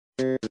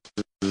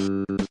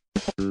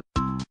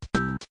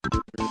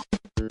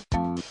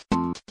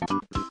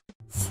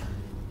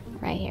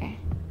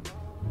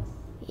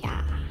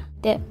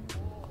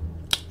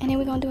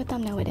gonna do a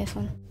thumbnail with this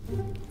one.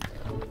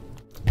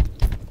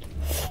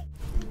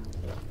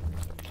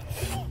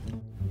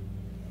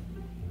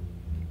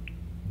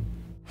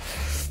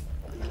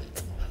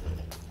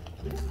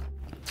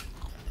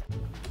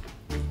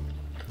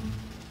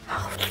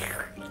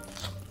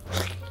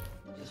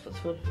 Just for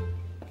food.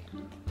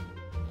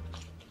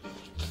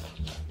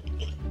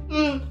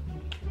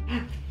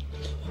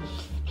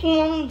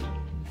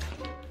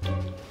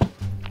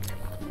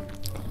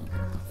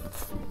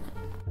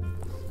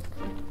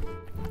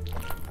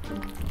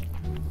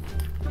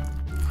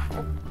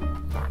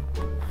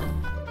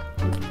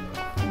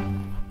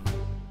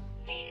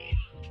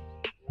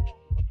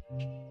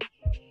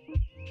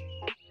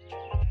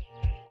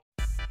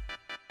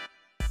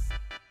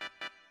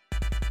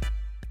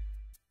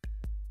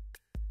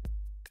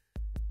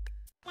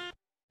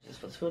 Just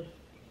for food.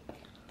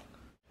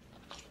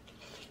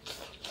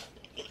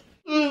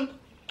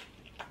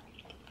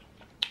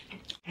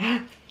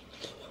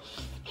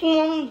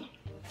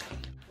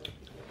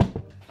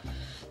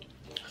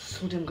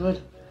 So damn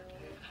good.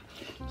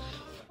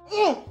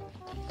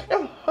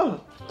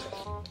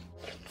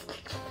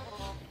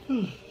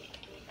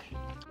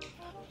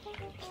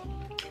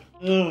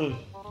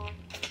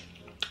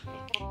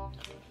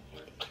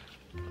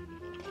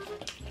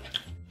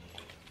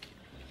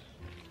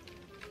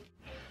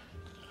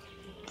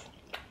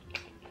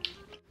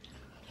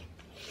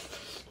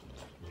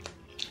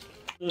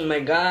 Oh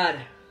my God.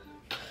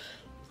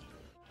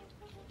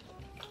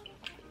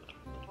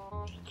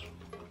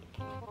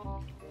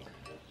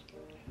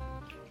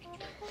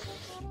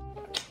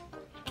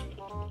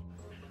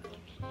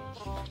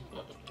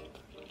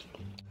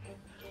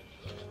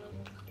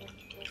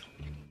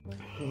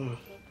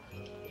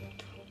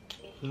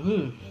 I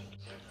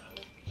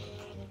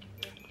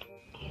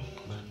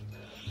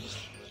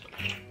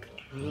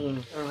don't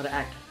know how to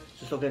act. It's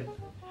just so good.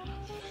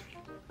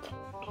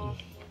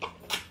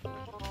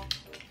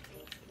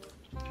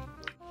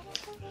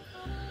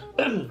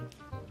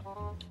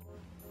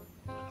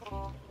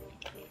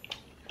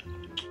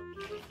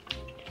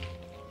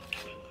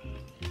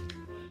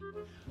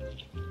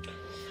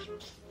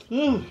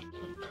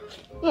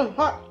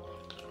 Hot.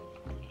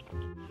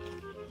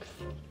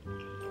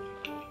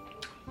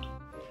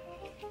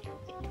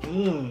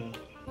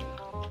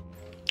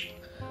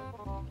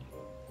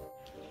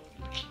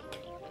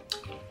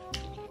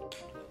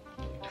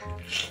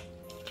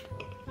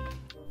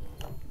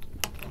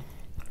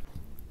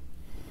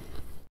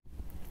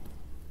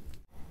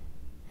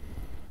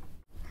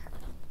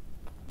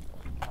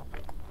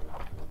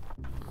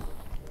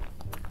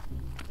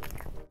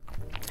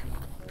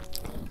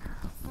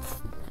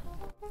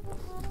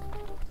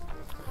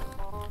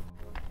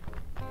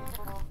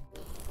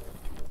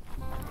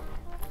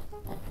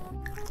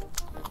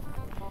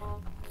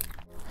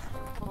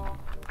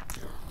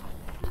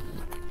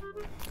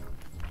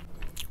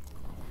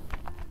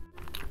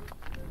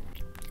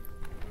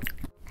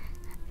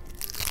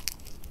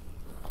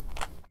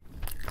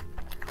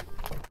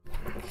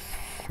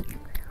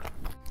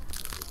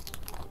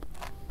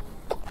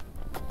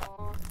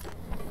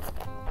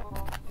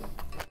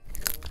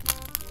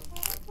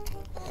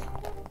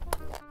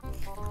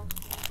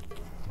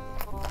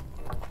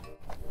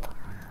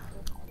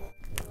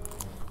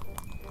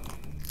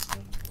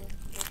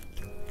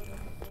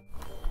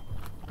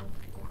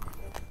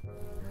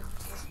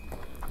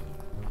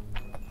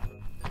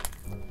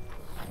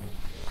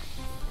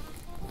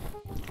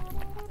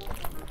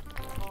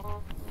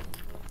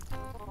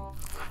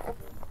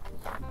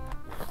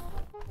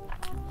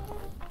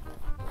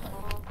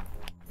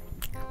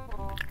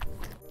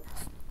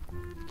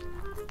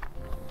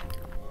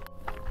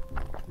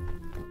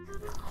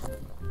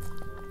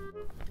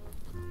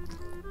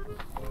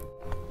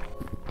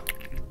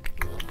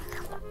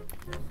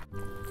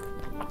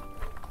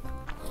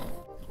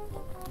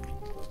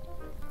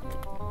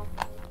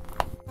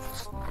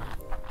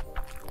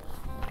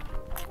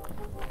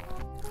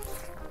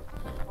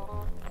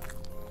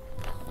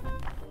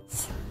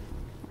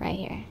 Right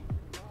here.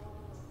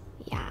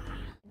 Yeah.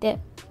 Dip.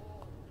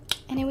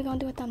 And then we're gonna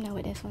do a thumbnail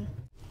with this one.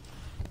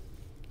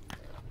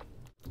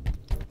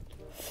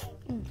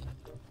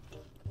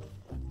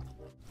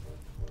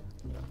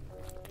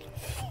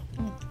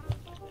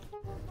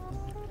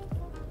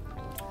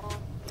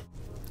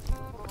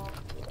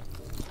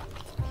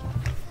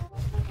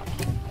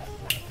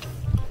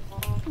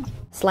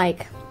 It's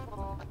like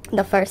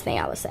the first thing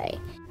I would say.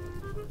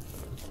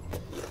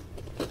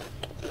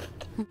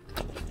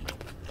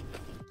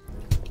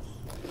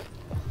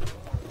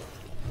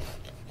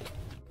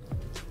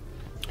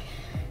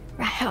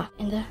 Right out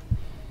in the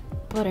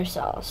butter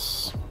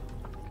sauce.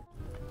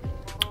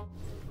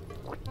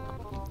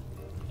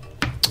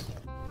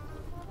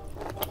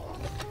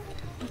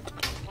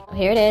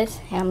 Here it is,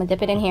 and I'm gonna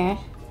dip it in here.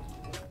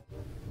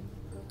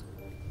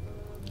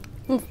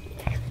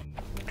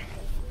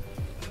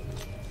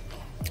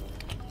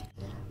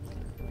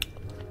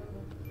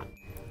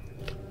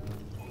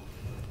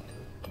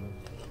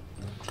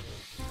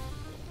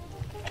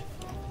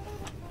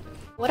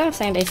 What I was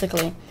saying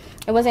basically,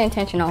 it wasn't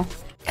intentional.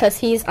 because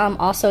he's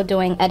also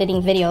doing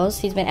editing videos.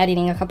 He's been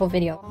editing a couple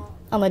videos.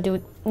 I'm gonna do,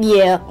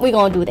 yeah, we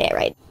gonna do that,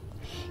 right?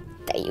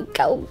 There you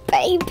go,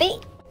 baby.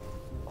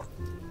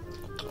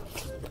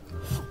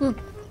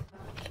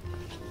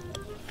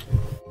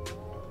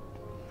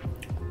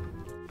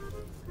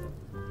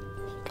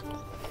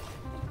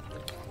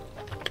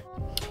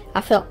 I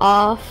feel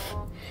off,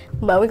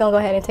 but we're gonna go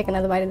ahead and take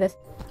another bite of this.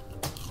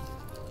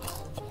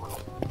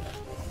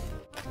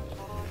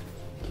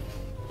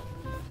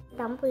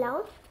 Dum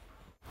pulau.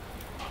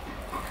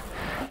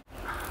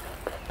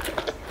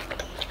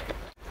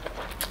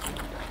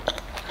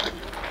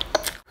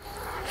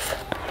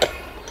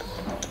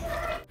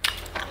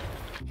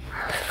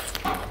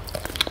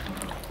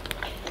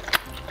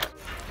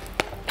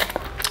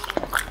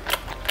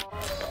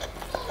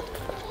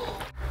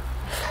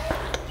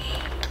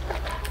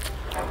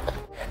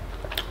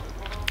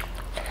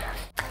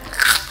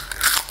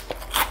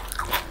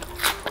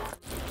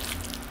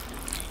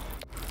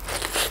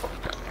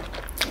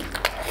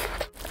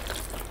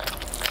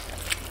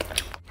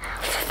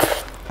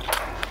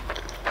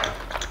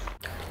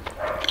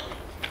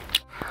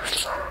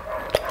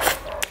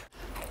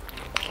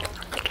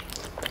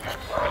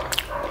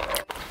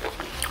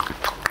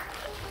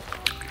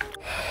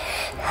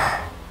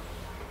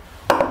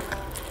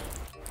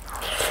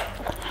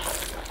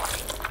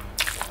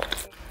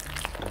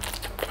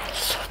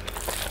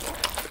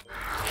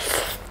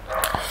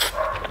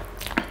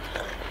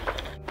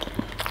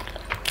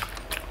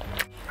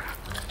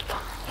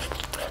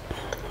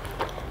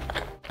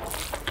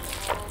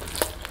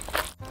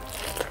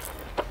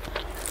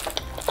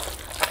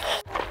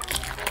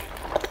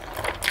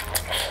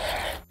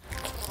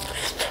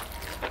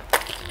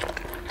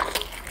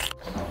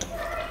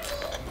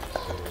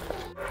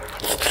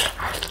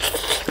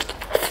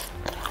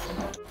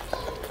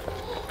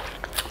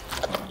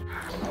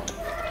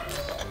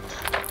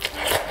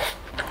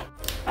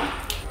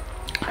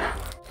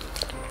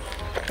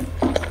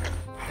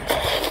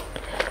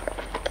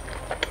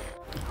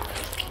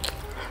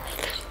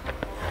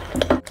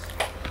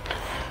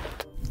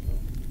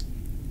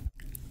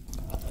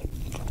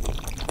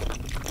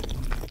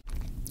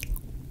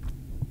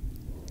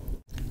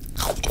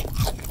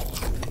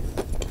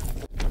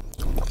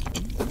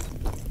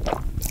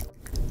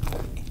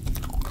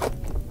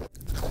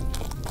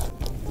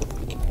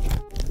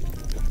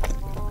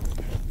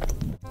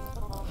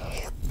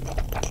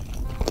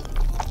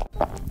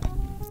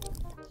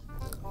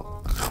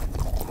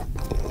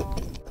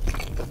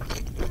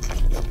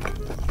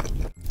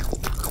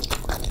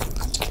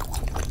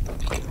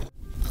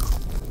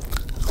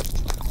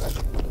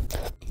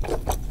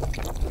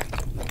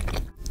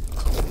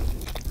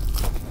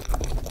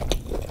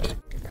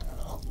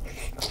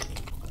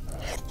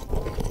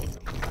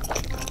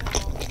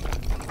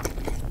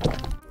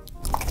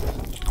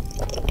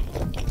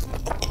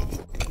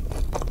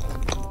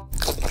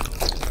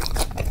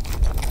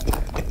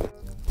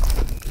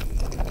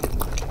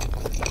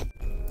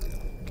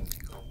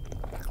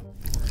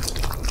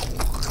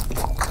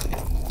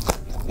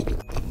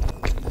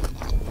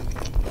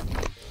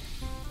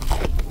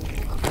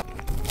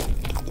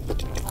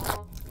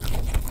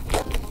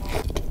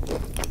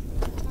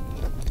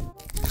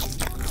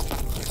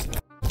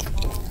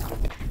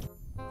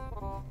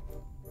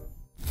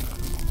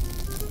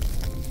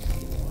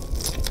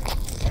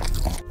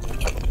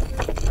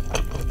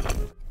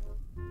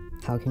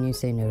 How can you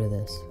say no to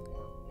this?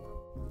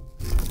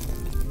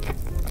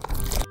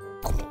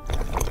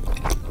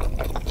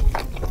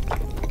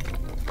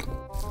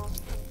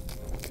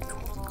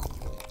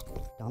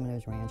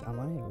 Domino's Ranch. I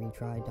wanted to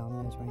retry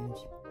Domino's Ranch.